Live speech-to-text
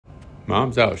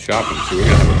Mom's out shopping, so we're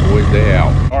gonna have a boys' day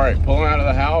out. All right, pulling out of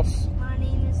the house. My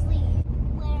name is Lee.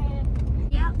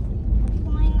 Yep,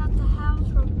 we're pulling out the house.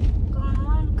 We're going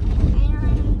on a couple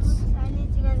errands. I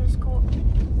need to go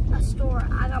to a store.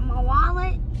 I got my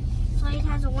wallet. Slade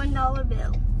has a $1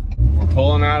 bill. We're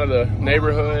pulling out of the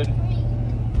neighborhood,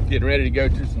 getting ready to go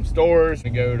to some stores. We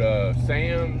go to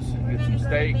Sam's, get some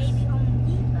steaks.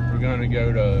 We're gonna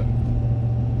go to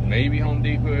maybe Home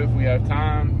Depot if we have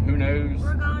time. Who knows?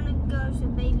 We're gonna go to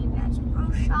Baby Bass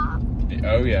Pro Shop.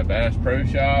 Oh yeah, Bass Pro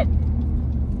Shop.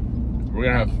 We're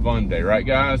gonna have a fun day, right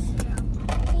guys?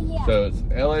 Yeah. So it's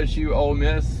LSU Ole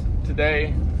Miss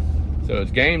today. So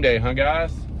it's game day, huh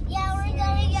guys? Yeah, we're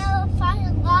gonna go find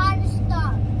a lot of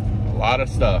stuff. A lot of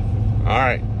stuff. All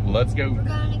right, let's go. We're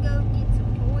gonna go get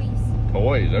some toys.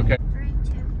 Toys, okay. 3,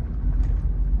 2.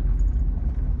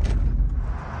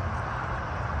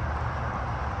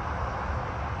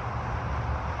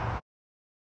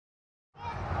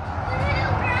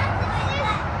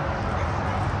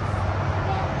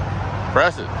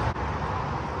 Press it.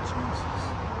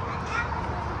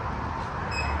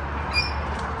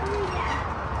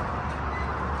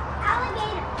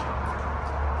 Alligator.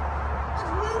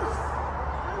 Moose.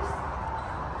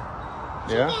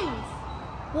 Yeah? Chickens.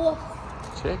 Wolf.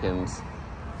 Chickens.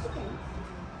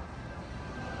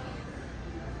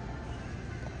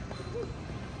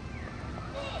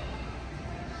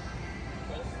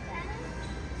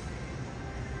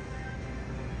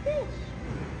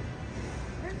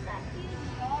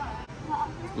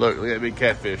 Look at that big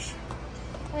catfish.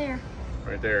 Where?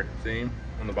 Right there. See him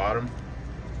on the bottom?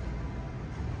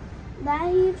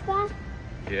 That huge guy?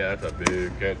 Yeah, that's a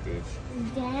big catfish.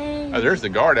 Dang. Oh, there's the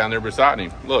gar down there beside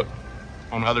him. Look,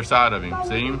 on the other side of him.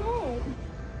 See him?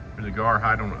 There's a gar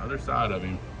hiding on the other side of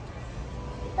him.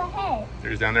 What the heck?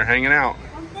 There's down there hanging out.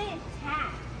 What if they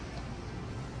attack?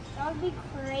 That would be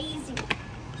crazy.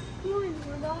 Come on,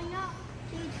 we're going up.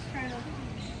 Huge turtle.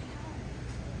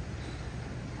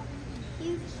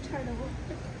 Huge turtle.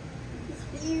 He's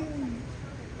huge.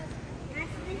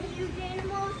 That's the huge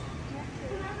animal. Come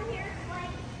over here,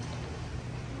 like.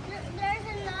 There's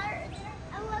another.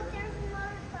 Oh, look, there's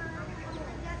another turtle.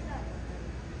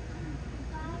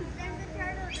 There's a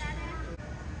turtle,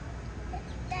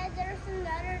 Dad. There's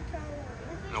another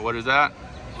turtle. Now, what is that?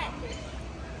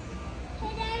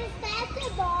 Hey, Dad, is that the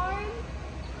barn?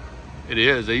 It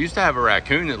is. They used to have a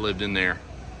raccoon that lived in there.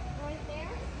 Right there?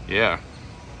 Yeah.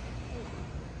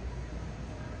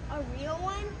 A real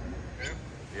one?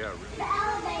 Yeah, The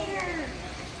elevator.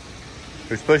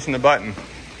 Who's pushing the button?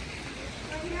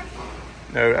 Right here?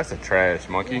 No, that's a trash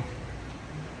monkey.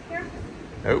 Here?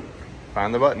 Nope.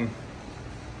 Find the button.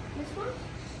 This one?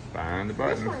 Find the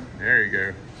button. This one. There you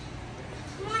go.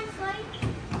 Come on, Slade.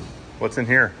 What's in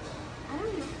here? I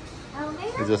don't know.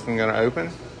 Elevator? Is this one gonna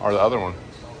open? Or the other one?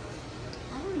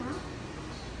 I don't know.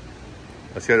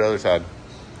 Let's go to the other side.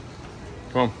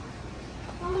 Come on.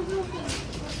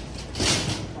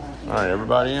 All right,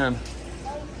 everybody in.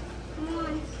 Come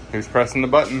on. Who's pressing the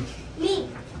button? Me.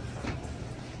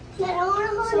 I don't want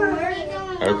to hold her. Where are you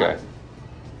going? Okay.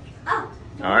 Oh.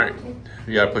 All right.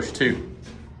 You gotta push 2.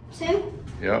 2?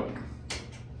 Yep.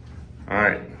 All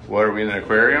right. What are we in an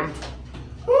aquarium?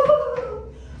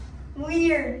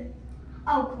 Weird.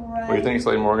 Oh, great. What do you think,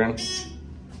 Slade Morgan?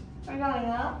 We're going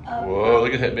up. Up. Whoa,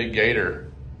 look at that big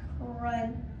gator.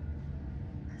 Run.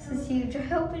 This is huge. I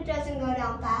hope it doesn't go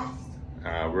down fast.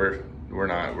 We're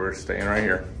not. We're staying right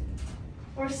here.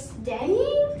 We're staying?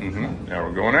 Mm-hmm. Now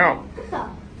we're going out. Oh.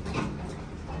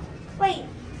 Wait.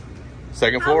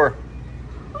 Second floor.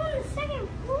 On the second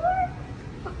floor?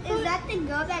 Is that to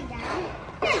go back down?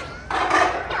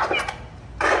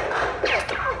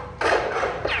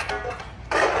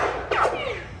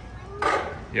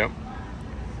 Yep.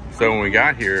 So when we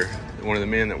got here, one of the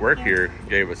men that work here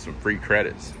gave us some free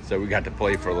credits. So we got to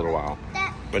play for a little while.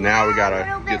 But now we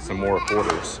gotta get some more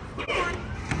quarters.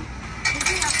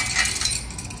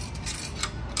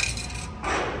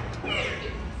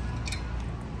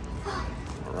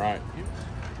 All right. These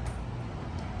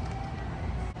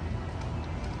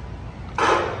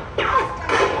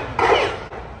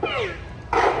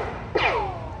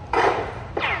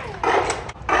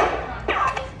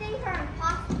things are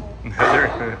impossible.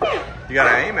 You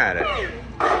gotta aim at it.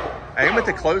 Aim at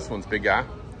the close ones, big guy.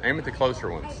 Aim at the closer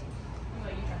ones.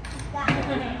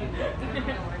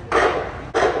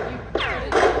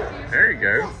 There you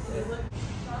go.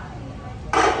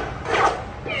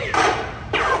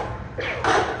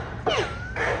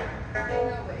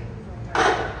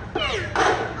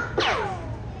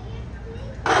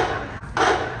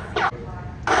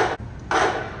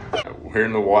 We're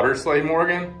in the water, Slade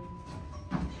Morgan?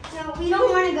 No, No, we don't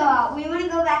want to go out. We want to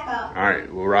go back up. All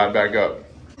right, we'll ride back up.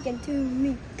 Get to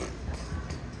me.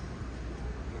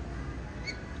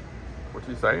 What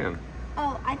you saying?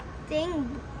 Oh, I think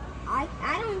I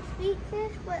don't speak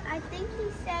fish, but I think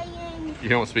he's saying. You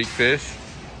don't speak fish?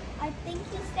 I think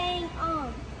he's saying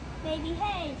maybe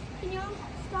hey, can you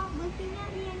stop looking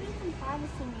at me? I need some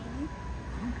privacy, maybe.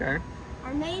 Okay.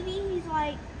 Or maybe he's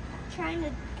like trying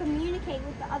to communicate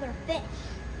with the other fish.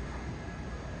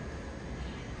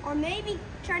 Or maybe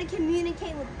try to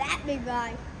communicate with that big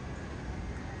guy.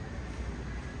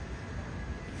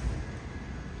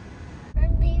 We're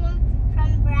leaving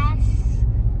from Brass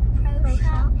Pro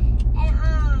Shop, and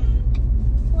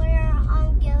we're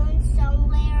going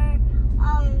somewhere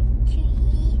to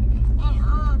eat, and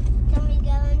then we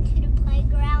go into the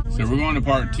playground. So we're going to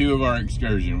part 2 of our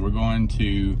excursion. We're going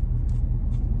to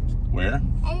where?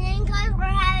 And then because we're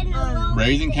having a little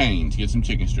Raising Cane's, get some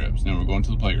chicken strips. Then we're going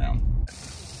to the playground.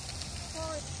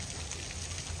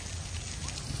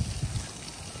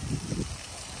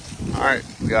 All right,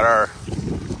 we got our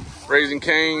Raising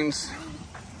Cane's.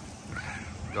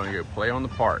 We're gonna go play on the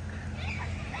park.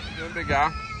 Good big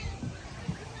guy.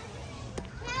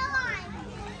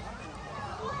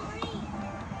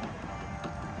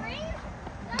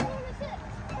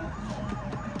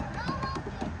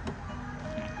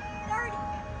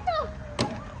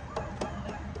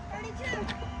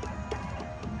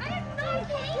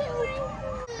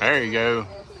 There you go.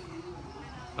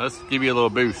 Let's give you a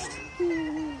little boost.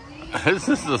 This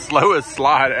is the slowest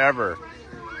slide ever.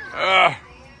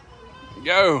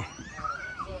 Go.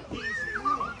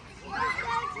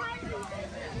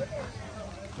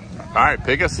 All right,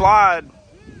 pick a slide.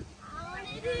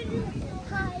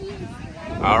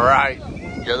 All right,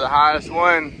 you're the highest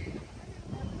one.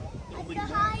 The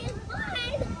highest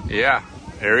one. Yeah,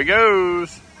 there he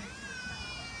goes.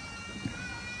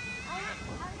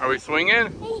 Are we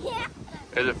swinging? Yeah.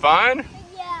 Is it fun?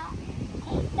 Yeah.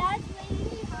 That's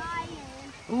way higher.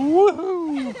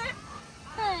 Woohoo!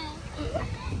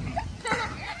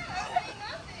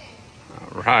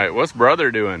 All right, what's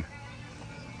brother doing?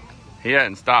 He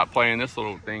hadn't stopped playing this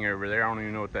little thing over there. I don't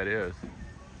even know what that is.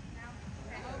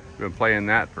 We've been playing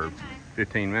that for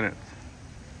 15 minutes.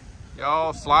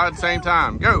 Y'all slide same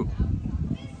time. Go.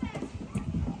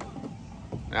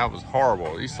 That was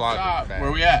horrible. These slides.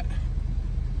 Where we at?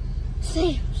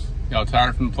 Sam's. Y'all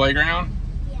tired from the playground?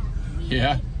 Yeah.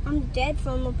 Yeah. I'm dead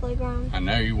from the playground. I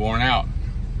know, you're worn out.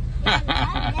 I'm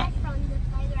dead from the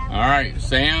playground. All right,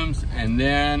 Sam's and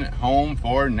then home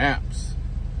for naps.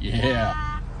 Yeah.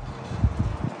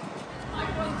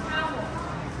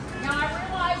 Now I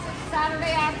realize it's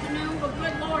Saturday afternoon, but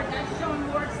good Lord, that's showing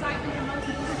more excitement than most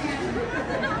people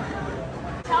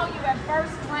can. Tell you at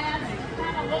first glance, it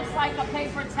kind of looks like a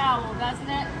paper towel, doesn't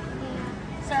it?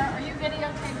 Sir, are you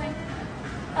videotaping?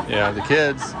 Yeah, the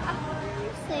kids.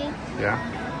 See? Yeah.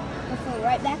 We'll fill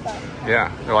right back up.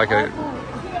 Yeah, they're like a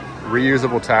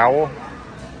reusable towel.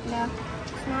 No,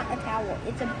 it's not a towel.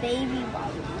 It's a baby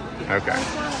wipe. Okay.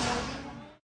 It's not a